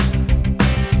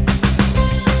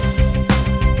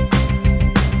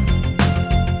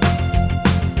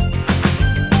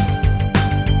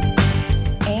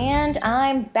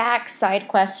back, side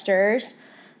questers.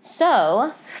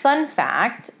 So, fun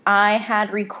fact, I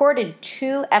had recorded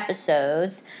 2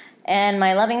 episodes, and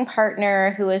my loving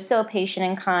partner, who is so patient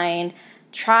and kind,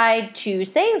 tried to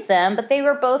save them, but they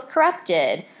were both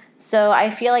corrupted. So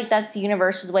I feel like that's the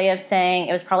universe's way of saying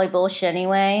it was probably bullshit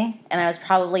anyway, and I was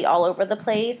probably all over the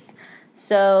place.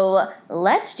 So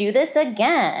let's do this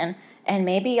again, and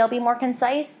maybe I'll be more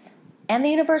concise, and the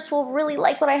universe will really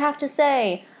like what I have to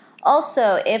say.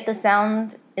 Also, if the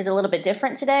sound is a little bit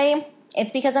different today,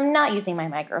 it's because I'm not using my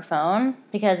microphone,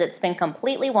 because it's been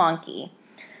completely wonky.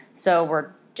 So we're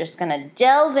just going to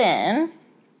delve in,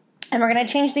 and we're going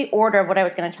to change the order of what I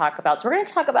was going to talk about. So we're going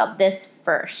to talk about this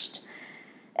first.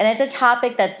 And it's a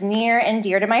topic that's near and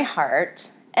dear to my heart,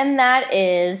 and that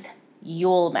is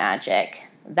Yule magic.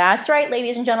 That's right,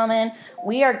 ladies and gentlemen.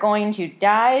 We are going to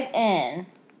dive in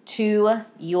to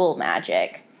Yule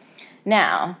magic.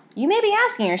 Now, you may be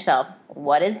asking yourself,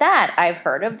 what is that? I've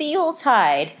heard of the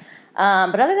Yuletide.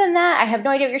 But other than that, I have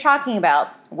no idea what you're talking about.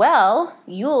 Well,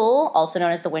 Yule, also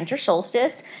known as the winter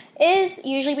solstice, is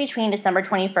usually between December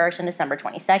 21st and December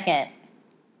 22nd.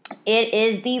 It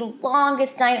is the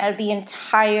longest night of the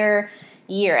entire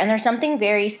year, and there's something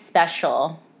very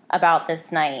special about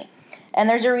this night. And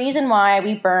there's a reason why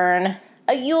we burn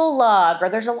a Yule log, or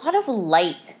there's a lot of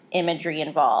light imagery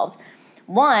involved.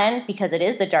 1, because it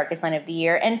is the darkest night of the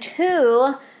year, and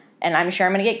 2, and I'm sure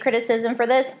I'm going to get criticism for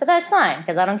this, but that's fine,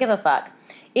 because I don't give a fuck.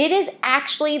 It is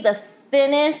actually the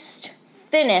thinnest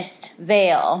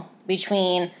veil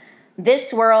between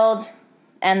this world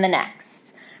and the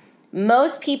next.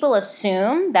 Most people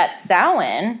assume that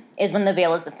Samhain is when the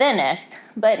veil is the thinnest,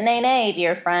 but nay,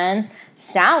 dear friends,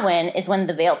 Samhain is when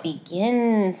the veil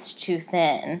begins to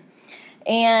thin.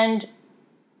 And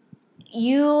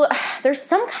there's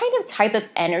some kind of type of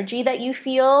energy that you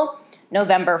feel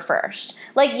November 1st.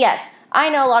 Like, yes, I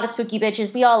know a lot of spooky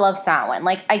bitches. We all love Samhain.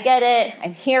 Like, I get it.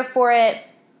 I'm here for it.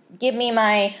 Give me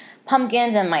my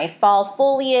pumpkins and my fall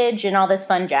foliage and all this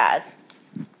fun jazz.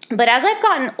 But as I've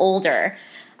gotten older,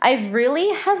 I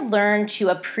really have learned to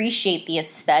appreciate the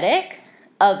aesthetic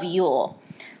of Yule.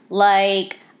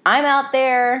 Like, I'm out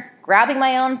there grabbing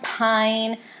my own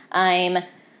pine. I'm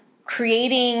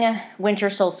creating winter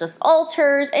solstice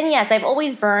altars. And yes, I've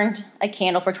always burned a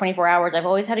candle for 24 hours. I've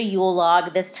always had a Yule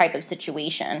log, this type of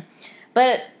situation.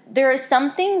 But there is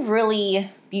something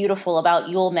really beautiful about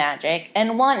Yule magic.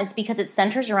 And 1, it's because it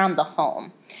centers around the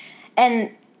home.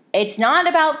 And it's not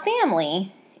about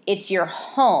family, it's your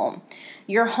home.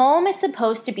 Your home is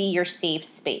supposed to be your safe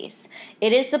space.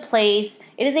 It is the place,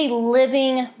 it is a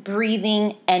living,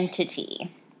 breathing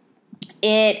entity.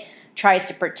 It tries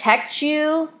to protect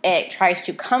you. It tries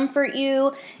to comfort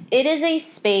you. It is a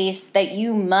space that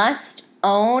you must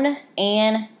own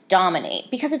and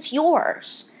dominate because it's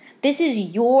yours. This is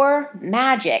your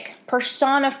magic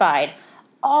personified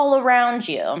all around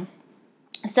you.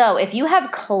 So if you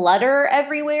have clutter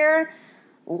everywhere,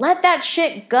 let that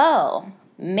shit go.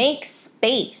 Make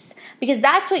space, because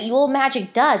that's what Yule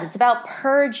magic does. It's about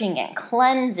purging and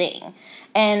cleansing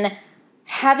and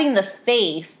having the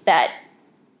faith that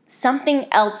something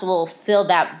else will fill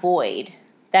that void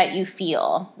that you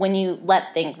feel when you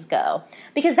let things go.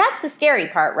 Because that's the scary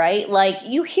part, right? Like,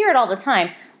 you hear it all the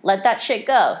time. Let that shit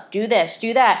go. Do this,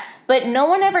 do that. But no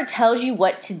one ever tells you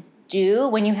what to do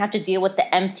when you have to deal with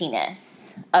the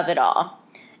emptiness of it all.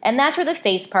 And that's where the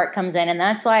faith part comes in, and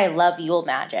that's why I love Yule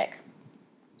magic.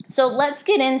 So let's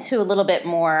get into a little bit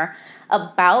more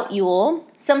about Yule,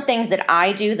 some things that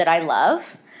I do that I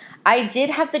love. I did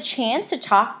have the chance to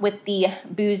talk with the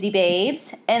Boozy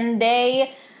Babes, and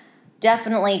they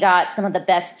definitely got some of the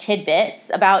best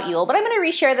tidbits about Yule, but I'm going to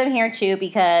reshare them here too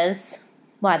because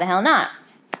why the hell not?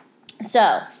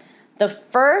 So, the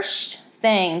first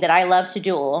thing that I love to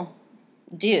do,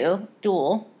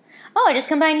 I just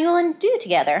combined Yule and do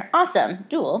together. Awesome,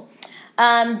 do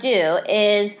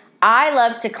is I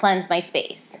love to cleanse my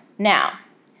space. Now,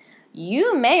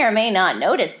 you may or may not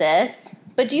notice this,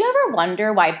 but do you ever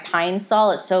wonder why Pine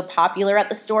Sol is so popular at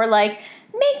the store? Like,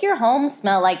 make your home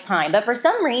smell like pine. But for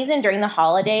some reason, during the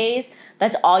holidays,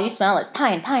 that's all you smell is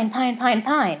pine, pine, pine, pine,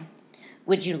 pine.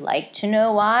 Would you like to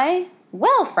know why?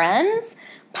 Well, friends,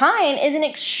 pine is an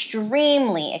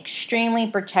extremely, extremely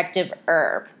protective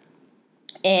herb.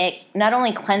 It not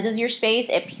only cleanses your space,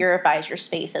 it purifies your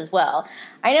space as well.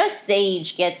 I know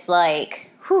sage gets a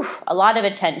lot of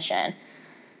attention.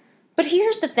 But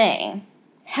here's the thing.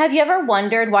 Have you ever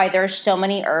wondered why there's so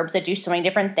many herbs that do so many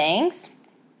different things?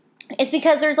 It's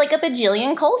because there's like a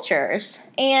bajillion cultures.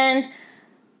 And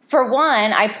for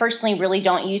one, I personally really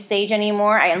don't use sage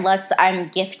anymore unless I'm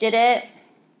gifted it.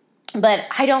 But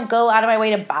I don't go out of my way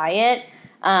to buy it.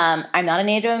 I'm not a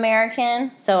Native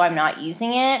American, so I'm not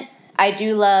using it. I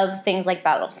do love things like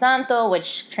Palo Santo,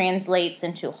 which translates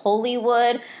into holy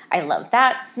wood. I love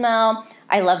that smell.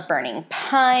 I love burning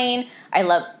pine. I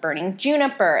love burning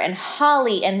juniper and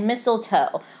holly and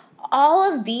mistletoe. All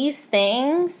of these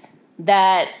things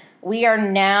that we are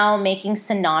now making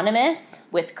synonymous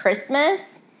with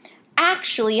Christmas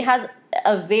actually has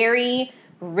a very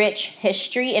rich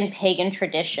history in pagan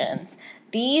traditions.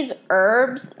 These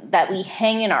herbs that we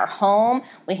hang in our home,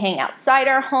 we hang outside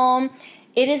our home,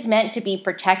 it is meant to be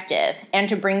protective and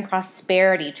to bring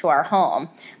prosperity to our home.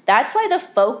 That's why the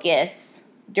focus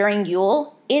during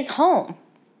Yule is home.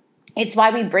 It's why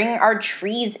we bring our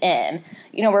trees in.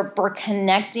 You know, we're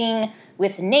connecting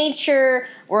with nature.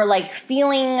 We're like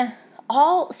feeling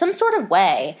some sort of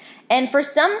way. And for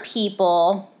some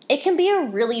people, it can be a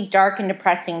really dark and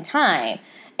depressing time.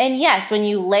 And yes, when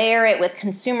you layer it with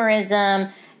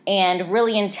consumerism and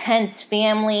really intense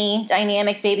family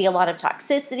dynamics, maybe a lot of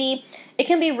toxicity, it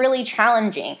can be really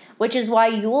challenging, which is why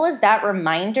Yule is that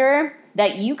reminder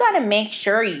that you got to make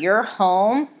sure your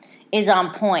home is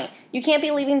on point. You can't be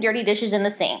leaving dirty dishes in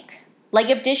the sink. Like,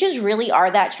 if dishes really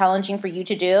are that challenging for you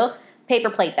to do, paper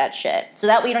plate that shit, so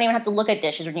that way you don't even have to look at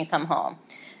dishes when you come home.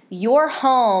 Your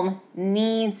home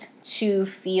needs to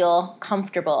feel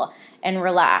comfortable and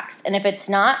relaxed, and if it's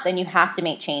not, then you have to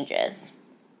make changes.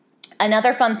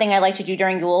 Another fun thing I like to do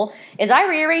during Yule is I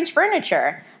rearrange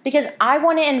furniture because I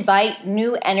want to invite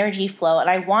new energy flow and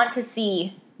I want to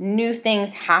see new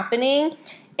things happening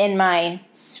in my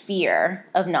sphere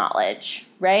of knowledge,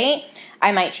 right?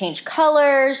 I might change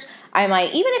colors. I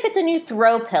might, even if it's a new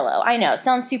throw pillow, I know,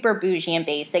 sounds super bougie and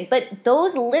basic, but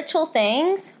those little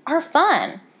things are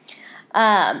fun.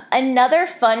 Another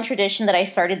fun tradition that I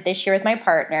started this year with my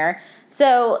partner.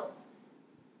 So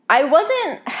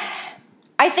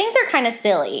I think they're kind of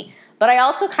silly, but I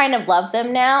also kind of love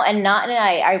them now, and not in an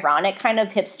ironic kind of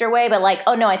hipster way, but like,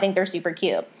 oh no, I think they're super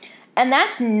cute. And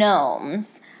that's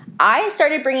gnomes. I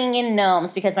started bringing in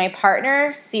gnomes because my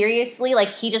partner, seriously, like,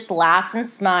 he just laughs and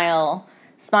smiles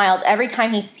every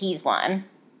time he sees one.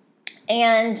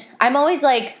 And I'm always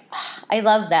like, oh, I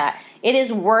love that. It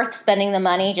is worth spending the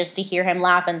money just to hear him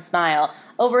laugh and smile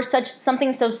over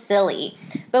something so silly.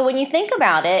 But when you think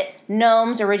about it,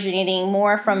 gnomes originating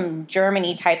more from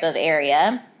Germany type of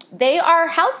area, they are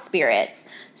house spirits.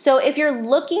 So if you're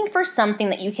looking for something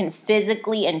that you can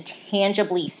physically and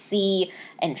tangibly see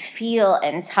and feel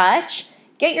and touch,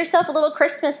 get yourself a little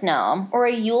Christmas gnome or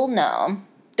a Yule gnome.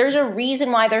 There's a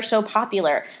reason why they're so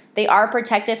popular. They are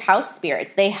protective house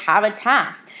spirits. They have a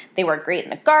task. They work great in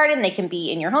the garden. They can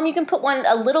be in your home. You can put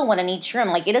a little one in each room.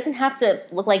 Like, it doesn't have to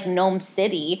look like Gnome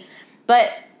City,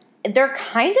 but they're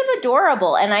kind of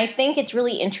adorable. And I think it's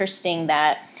really interesting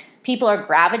that people are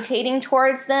gravitating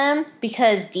towards them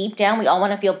because deep down we all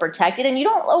want to feel protected. And you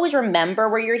don't always remember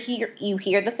where you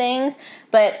hear the things,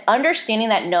 but understanding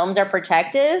that gnomes are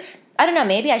protective, I don't know,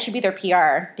 maybe I should be their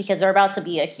PR because they're about to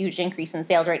be a huge increase in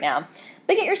sales right now.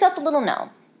 But get yourself a little gnome.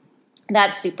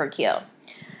 That's super cute.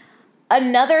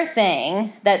 Another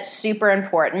thing that's super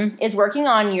important is working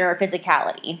on your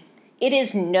physicality. It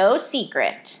is no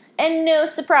secret and no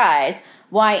surprise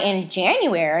why in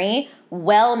January,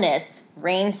 wellness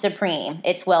reigns supreme.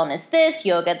 It's wellness this,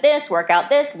 yoga this, workout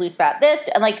this, lose fat this,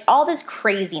 and like all this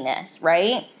craziness,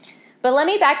 right? But let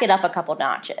me back it up a couple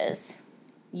notches.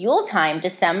 Yule time,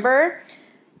 December,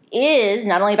 is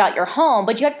not only about your home,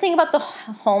 but you have to think about the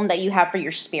home that you have for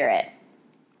your spirit.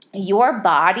 Your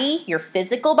body, your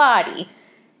physical body,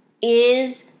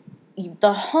 is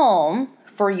the home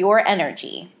for your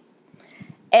energy.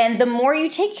 And the more you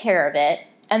take care of it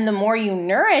and the more you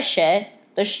nourish it,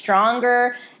 the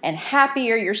stronger and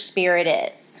happier your spirit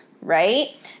is, right?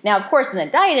 Now, of course, in the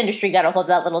diet industry, you got to hold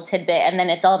that little tidbit, and then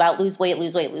it's all about lose weight,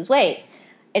 lose weight, lose weight.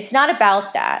 It's not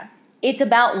about that. It's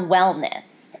about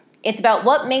wellness. It's about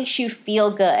what makes you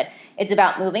feel good. It's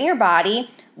about moving your body,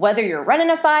 whether you're running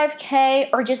a 5K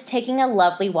or just taking a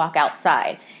lovely walk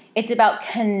outside. It's about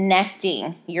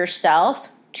connecting yourself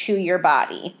to your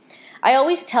body. I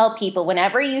always tell people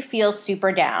whenever you feel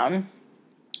super down,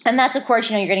 and that's, of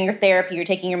course, you're getting your therapy, you're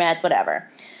taking your meds, whatever,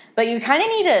 but you kind of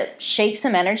need to shake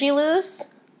some energy loose,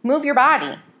 move your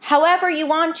body. However you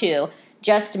want to,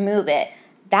 just move it.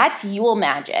 That's Yule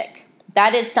magic.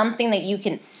 That is something that you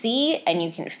can see and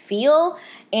you can feel,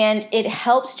 and it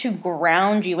helps to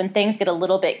ground you when things get a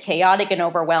little bit chaotic and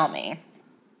overwhelming.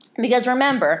 Because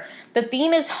remember, the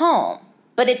theme is home,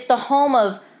 but it's the home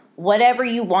of whatever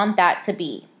you want that to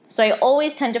be. So I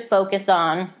always tend to focus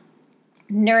on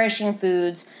nourishing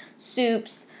foods,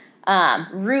 soups,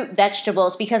 root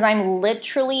vegetables, because I'm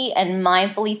literally and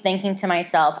mindfully thinking to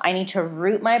myself, I need to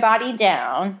root my body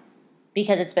down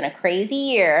because it's been a crazy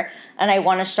year and I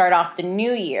want to start off the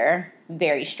new year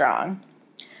very strong.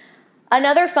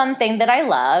 Another fun thing that I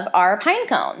love are pine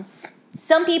cones.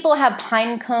 Some people have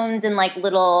pine cones in like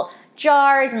little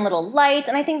jars and little lights,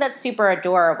 and I think that's super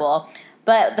adorable.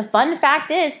 But the fun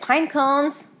fact is pine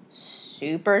cones,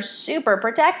 super, super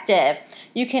protective.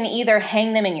 You can either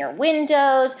hang them in your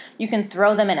windows, you can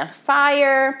throw them in a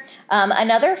fire.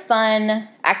 Another fun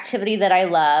activity that I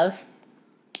love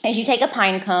is you take a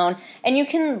pine cone and you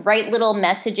can write little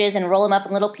messages and roll them up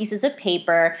in little pieces of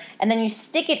paper, and then you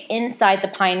stick it inside the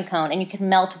pine cone and you can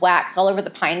melt wax all over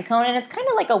the pine cone, and it's kind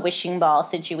of like a wishing ball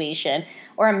situation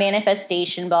or a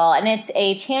manifestation ball, and it's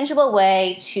a tangible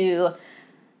way to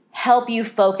help you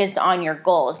focus on your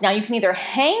goals. Now you can either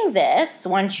hang this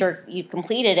once you've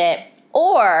completed it,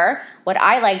 or what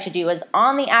I like to do is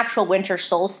on the actual winter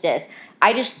solstice,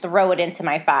 I just throw it into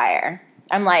my fire.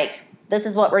 I'm like, this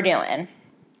is what we're doing.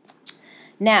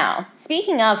 Now,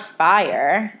 speaking of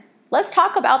fire, let's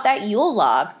talk about that Yule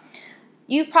log.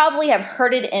 You probably have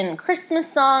heard it in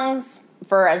Christmas songs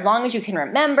for as long as you can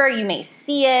remember. You may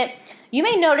see it. You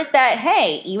may notice that,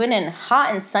 hey, even in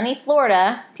hot and sunny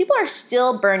Florida, people are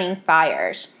still burning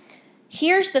fires.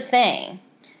 Here's the thing.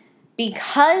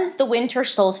 Because the winter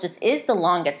solstice is the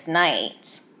longest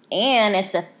night and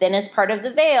it's the thinnest part of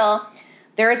the veil,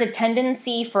 there is a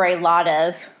tendency for a lot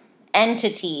of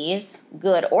entities,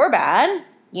 good or bad,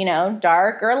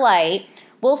 dark or light,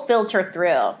 will filter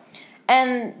through.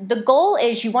 And the goal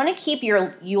is you want to keep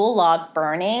your Yule log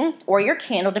burning, or your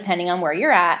candle, depending on where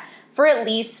you're at, for at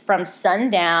least from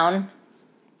sundown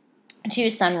to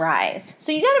sunrise.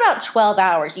 So you got about 12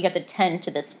 hours you got to tend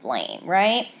to this flame,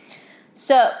 right?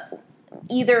 So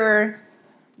either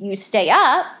you stay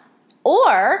up,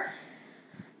 or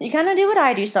you kind of do what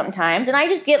I do sometimes, and I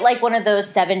just get like one of those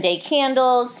 7-day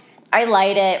candles, I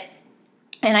light it,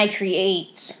 and I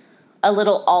create a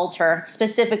little altar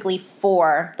specifically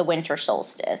for the winter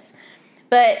solstice.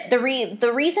 But the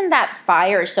reason that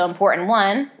fire is so important,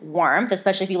 one, warmth,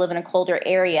 especially if you live in a colder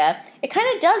area, it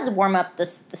kind of does warm up the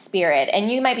spirit.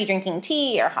 And you might be drinking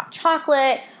tea or hot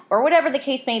chocolate or whatever the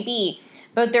case may be.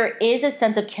 But there is a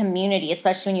sense of community,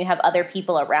 especially when you have other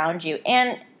people around you.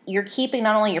 And you're keeping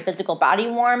not only your physical body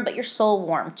warm, but your soul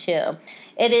warm too.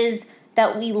 It is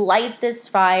that we light this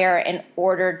fire in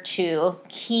order to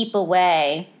keep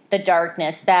away the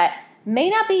darkness that may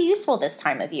not be useful this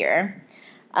time of year.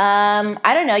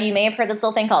 I don't know, you may have heard this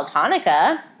little thing called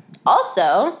Hanukkah,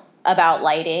 also about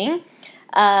lighting.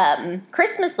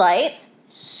 Christmas lights,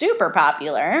 super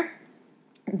popular.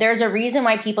 There's a reason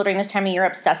why people during this time of year are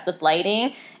obsessed with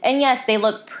lighting. And yes, they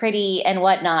look pretty and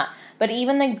whatnot, but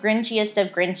even the Grinchiest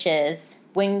of Grinches,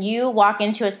 when you walk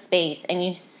into a space and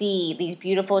you see these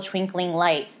beautiful twinkling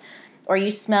lights, or you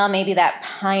smell maybe that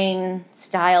pine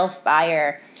style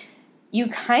fire, your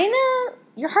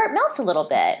heart melts a little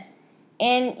bit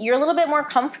and you're a little bit more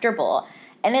comfortable.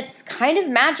 And it's kind of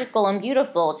magical and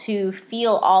beautiful to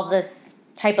feel all this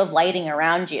type of lighting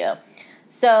around you.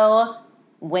 So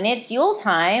when it's Yule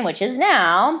time, which is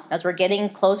now, as we're getting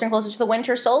closer and closer to the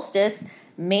winter solstice,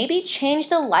 maybe change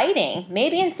the lighting.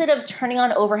 Maybe instead of turning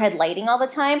on overhead lighting all the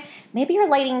time, maybe you're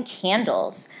lighting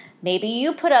candles. Maybe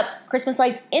you put up Christmas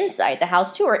lights inside the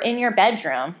house too, or in your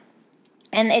bedroom.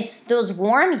 And it's those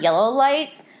warm yellow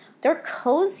lights, they're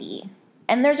cozy.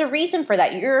 And there's a reason for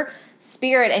that. Your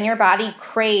spirit and your body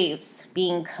craves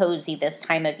being cozy this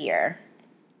time of year.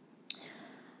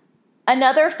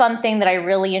 Another fun thing that I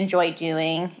really enjoy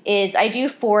doing is I do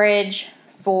forage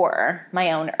for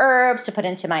my own herbs to put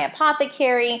into my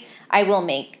apothecary. I will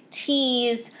make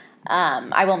teas.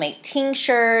 I will make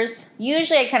tinctures.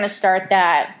 Usually I kind of start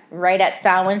that right at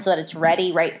Samhain so that it's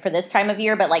ready right for this time of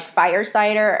year. But like fire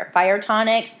cider or fire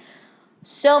tonics,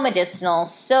 so medicinal,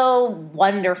 so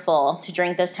wonderful to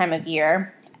drink this time of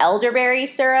year. Elderberry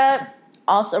syrup,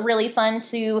 also really fun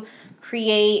to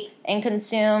create and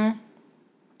consume.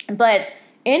 But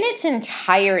in its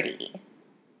entirety,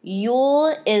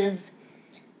 Yule is,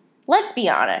 let's be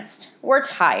honest, we're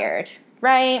tired,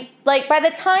 right? Like by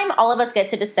the time all of us get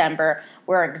to December,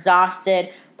 we're exhausted,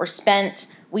 we're spent.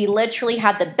 We literally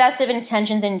had the best of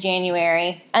intentions in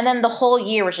January, and then the whole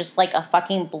year was just like a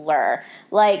fucking blur.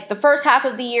 Like the first half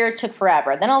of the year took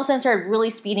forever. Then all of a sudden started really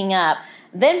speeding up.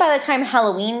 Then by the time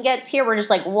Halloween gets here, we're just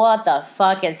like, what the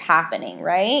fuck is happening,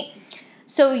 right?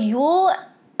 So Yule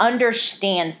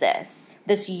understands this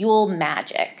Yule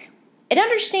magic. It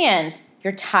understands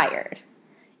you're tired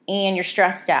and you're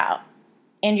stressed out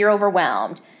and you're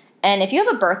overwhelmed. And if you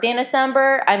have a birthday in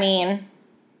December, I mean,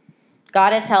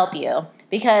 Goddess help you,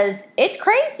 because it's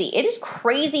crazy. It is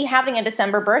crazy having a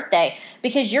December birthday,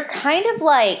 because you're kind of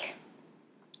like,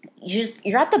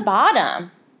 you're at the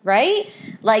bottom, right?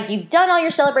 Like, you've done all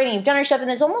your celebrating, you've done your stuff, and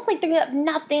there's almost like you have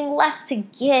nothing left to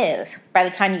give by the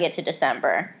time you get to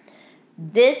December.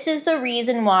 This is the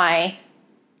reason why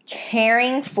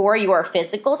caring for your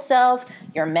physical self,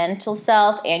 your mental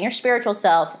self, and your spiritual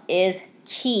self is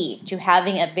key to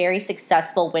having a very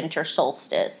successful winter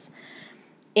solstice.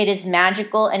 It is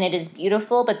magical and it is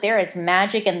beautiful, but there is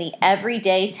magic in the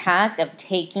everyday task of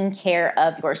taking care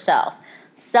of yourself.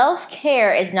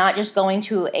 Self-care is not just going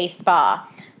to a spa.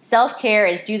 Self-care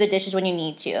is do the dishes when you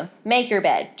need to, make your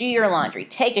bed, do your laundry,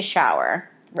 take a shower,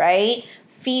 right?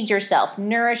 Feed yourself,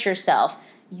 nourish yourself.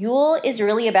 Yule is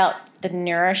really about the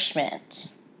nourishment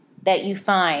that you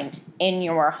find in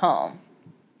your home.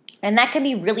 And that can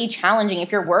be really challenging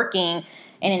if you're working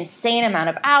an insane amount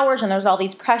of hours and there's all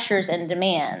these pressures and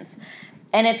demands.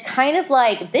 And it's kind of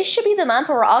like, this should be the month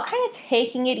where we're all kind of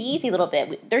taking it easy a little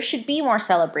bit. There should be more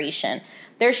celebration.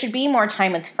 There should be more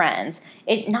time with friends.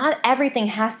 Not everything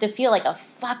has to feel like a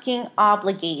fucking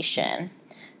obligation.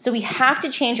 So we have to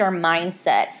change our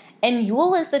mindset. And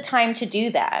Yule is the time to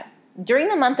do that. During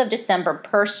the month of December,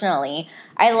 personally,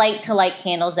 I like to light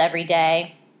candles every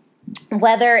day.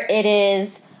 Whether it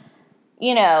is,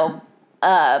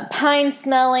 pine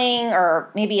smelling, or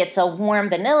maybe it's a warm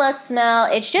vanilla smell.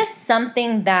 It's just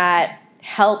something that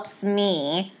helps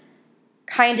me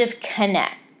kind of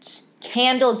connect.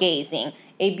 Candle gazing,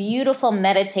 a beautiful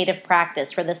meditative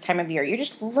practice for this time of year. You're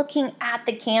just looking at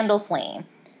the candle flame.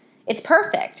 It's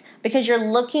perfect because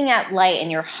you're looking at light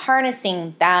and you're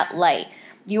harnessing that light.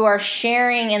 You are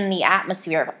sharing in the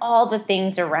atmosphere of all the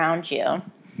things around you.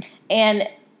 And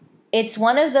it's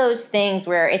one of those things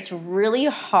where it's really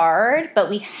hard, but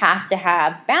we have to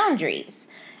have boundaries.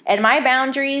 And my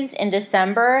boundaries in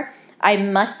December, I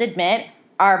must admit,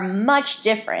 are much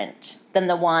different than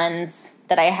the ones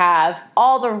that I have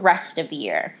all the rest of the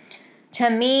year. To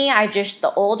me,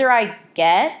 the older I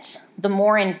get, the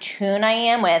more in tune I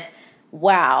am with,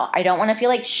 wow, I don't want to feel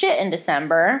like shit in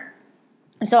December.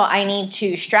 So I need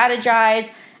to strategize.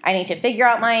 I need to figure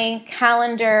out my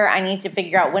calendar. I need to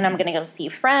figure out when I'm going to go see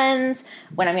friends,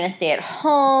 when I'm going to stay at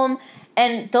home.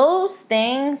 And those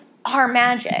things are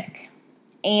magic.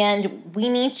 And we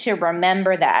need to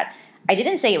remember that. I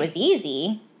didn't say it was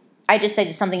easy. I just said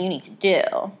it's something you need to do.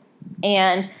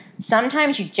 And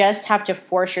sometimes you just have to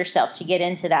force yourself to get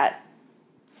into that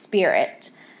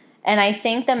spirit. And I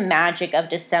think the magic of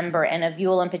December and of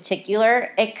Yule in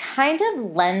particular, it kind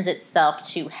of lends itself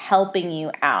to helping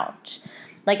you out.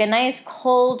 Like a nice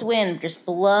cold wind just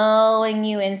blowing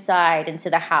you inside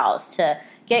into the house to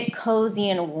get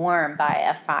cozy and warm by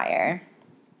a fire.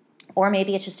 Or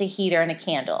maybe it's just a heater and a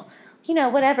candle.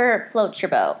 Whatever floats your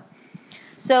boat.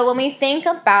 So when we think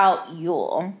about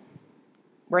Yule,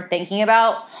 we're thinking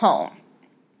about home.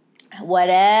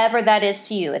 Whatever that is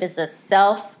to you, it is a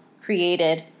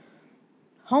self-created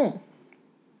home.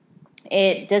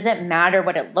 It doesn't matter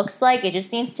what it looks like. It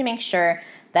just needs to make sure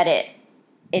that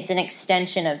it's an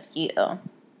extension of you.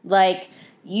 Like,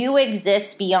 you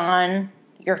exist beyond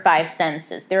your five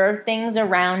senses. There are things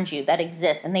around you that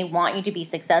exist and they want you to be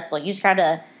successful. You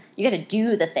gotta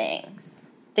do the things.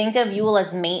 Think of Yule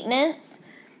as maintenance,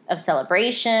 of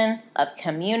celebration, of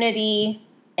community,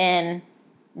 and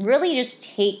really just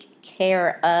take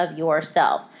care of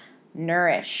yourself.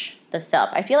 Nourish the self.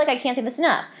 I feel like I can't say this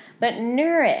enough, but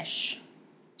nourish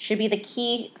should be the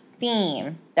key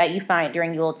theme that you find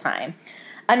during Yule time.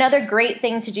 Another great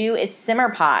thing to do is simmer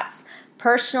pots.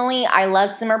 Personally, I love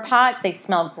simmer pots. They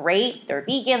smell great. They're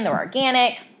vegan. They're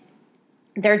organic.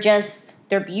 They're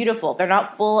beautiful. They're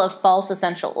not full of false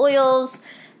essential oils.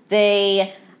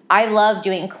 I love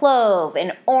doing clove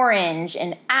and orange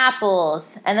and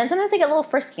apples. And then sometimes I get a little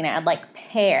frisky and I add like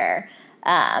pear.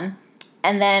 And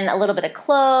then a little bit of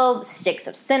clove, sticks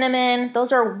of cinnamon.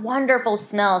 Those are wonderful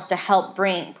smells to help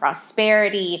bring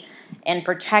prosperity and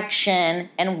protection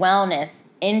and wellness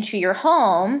into your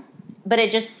home, but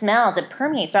it just smells, it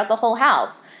permeates throughout the whole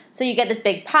house. So you get this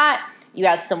big pot, you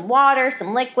add some water,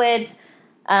 some liquids.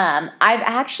 I've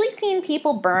actually seen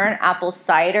people burn apple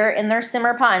cider in their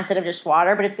simmer pot instead of just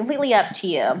water, but it's completely up to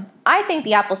you. I think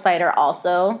the apple cider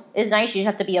also is nice. You just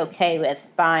have to be okay with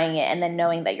buying it and then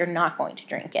knowing that you're not going to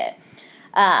drink it.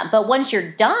 But once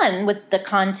you're done with the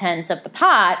contents of the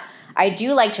pot, I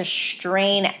do like to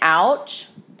strain out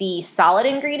the solid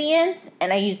ingredients,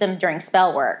 and I use them during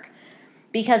spell work.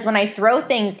 Because when I throw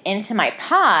things into my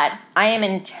pot, I am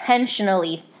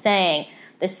intentionally saying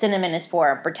the cinnamon is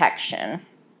for protection.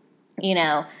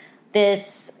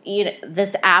 this,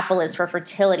 this apple is for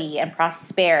fertility and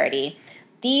prosperity.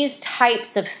 These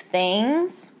types of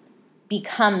things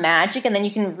become magic, and then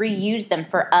you can reuse them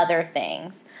for other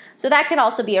things. So that could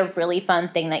also be a really fun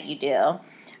thing that you do.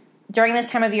 During this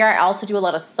time of year, I also do a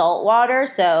lot of salt water.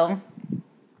 So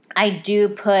I do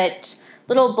put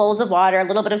little bowls of water, a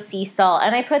little bit of sea salt,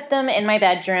 and I put them in my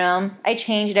bedroom. I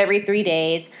change it every 3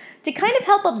 days to kind of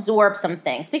help absorb some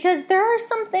things, because there are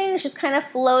some things just kind of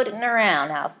floating around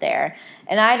out there,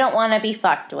 and I don't want to be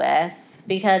fucked with,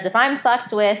 because if I'm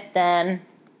fucked with, then,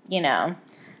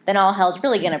 then all hell's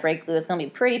really going to break loose. It's going to be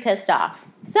pretty pissed off.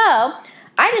 So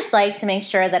I just like to make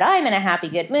sure that I'm in a happy,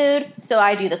 good mood, so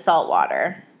I do the salt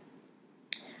water.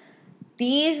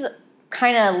 These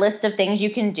kind of list of things you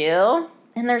can do,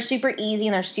 and they're super easy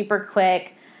and they're super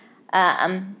quick.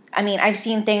 I've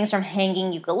seen things from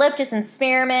hanging eucalyptus and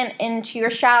spearmint into your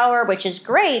shower, which is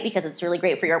great because it's really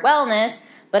great for your wellness,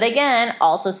 but again,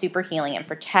 also super healing and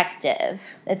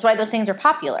protective. That's why those things are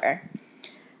popular.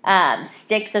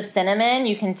 Sticks of cinnamon,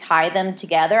 you can tie them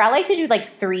together. I like to do like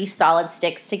 3 solid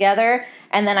sticks together,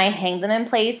 and then I hang them in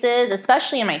places,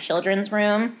 especially in my children's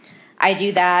room. I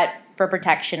do that for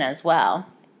protection as well.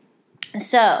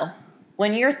 So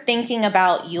when you're thinking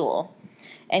about Yule,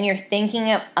 and you're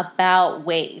thinking about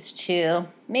ways to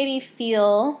maybe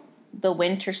feel the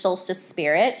winter solstice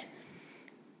spirit,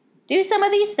 do some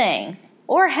of these things.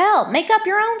 Or hell, make up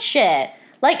your own shit.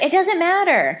 Like, it doesn't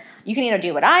matter. You can either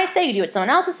do what I say, you do what someone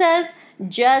else says.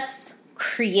 Just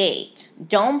create.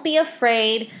 Don't be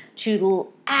afraid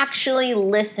to actually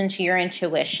listen to your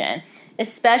intuition,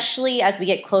 especially as we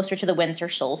get closer to the winter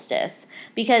solstice,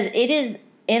 because it is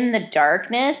in the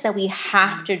darkness that we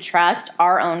have to trust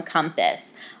our own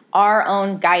compass, our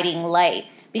own guiding light,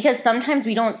 because sometimes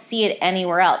we don't see it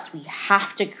anywhere else. We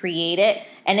have to create it,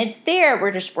 and it's there.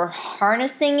 We're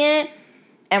harnessing it,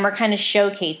 and we're kind of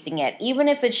showcasing it. Even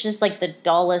if it's just like the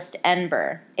dullest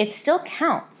ember, it still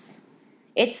counts.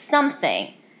 It's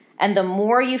something. And the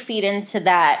more you feed into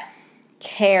that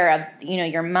care of,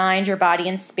 your mind, your body,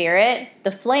 and spirit,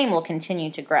 the flame will continue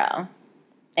to grow,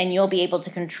 and you'll be able to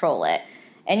control it.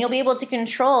 And you'll be able to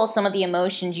control some of the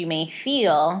emotions you may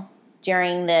feel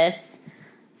during this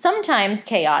sometimes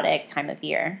chaotic time of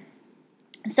year.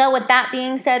 So with that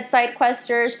being said, side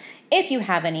questers, if you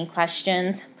have any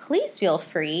questions, please feel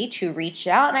free to reach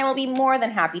out, and I will be more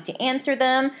than happy to answer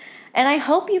them. And I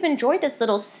hope you've enjoyed this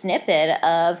little snippet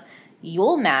of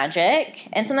Yule magic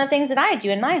and some of the things that I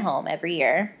do in my home every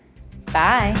year.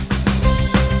 Bye.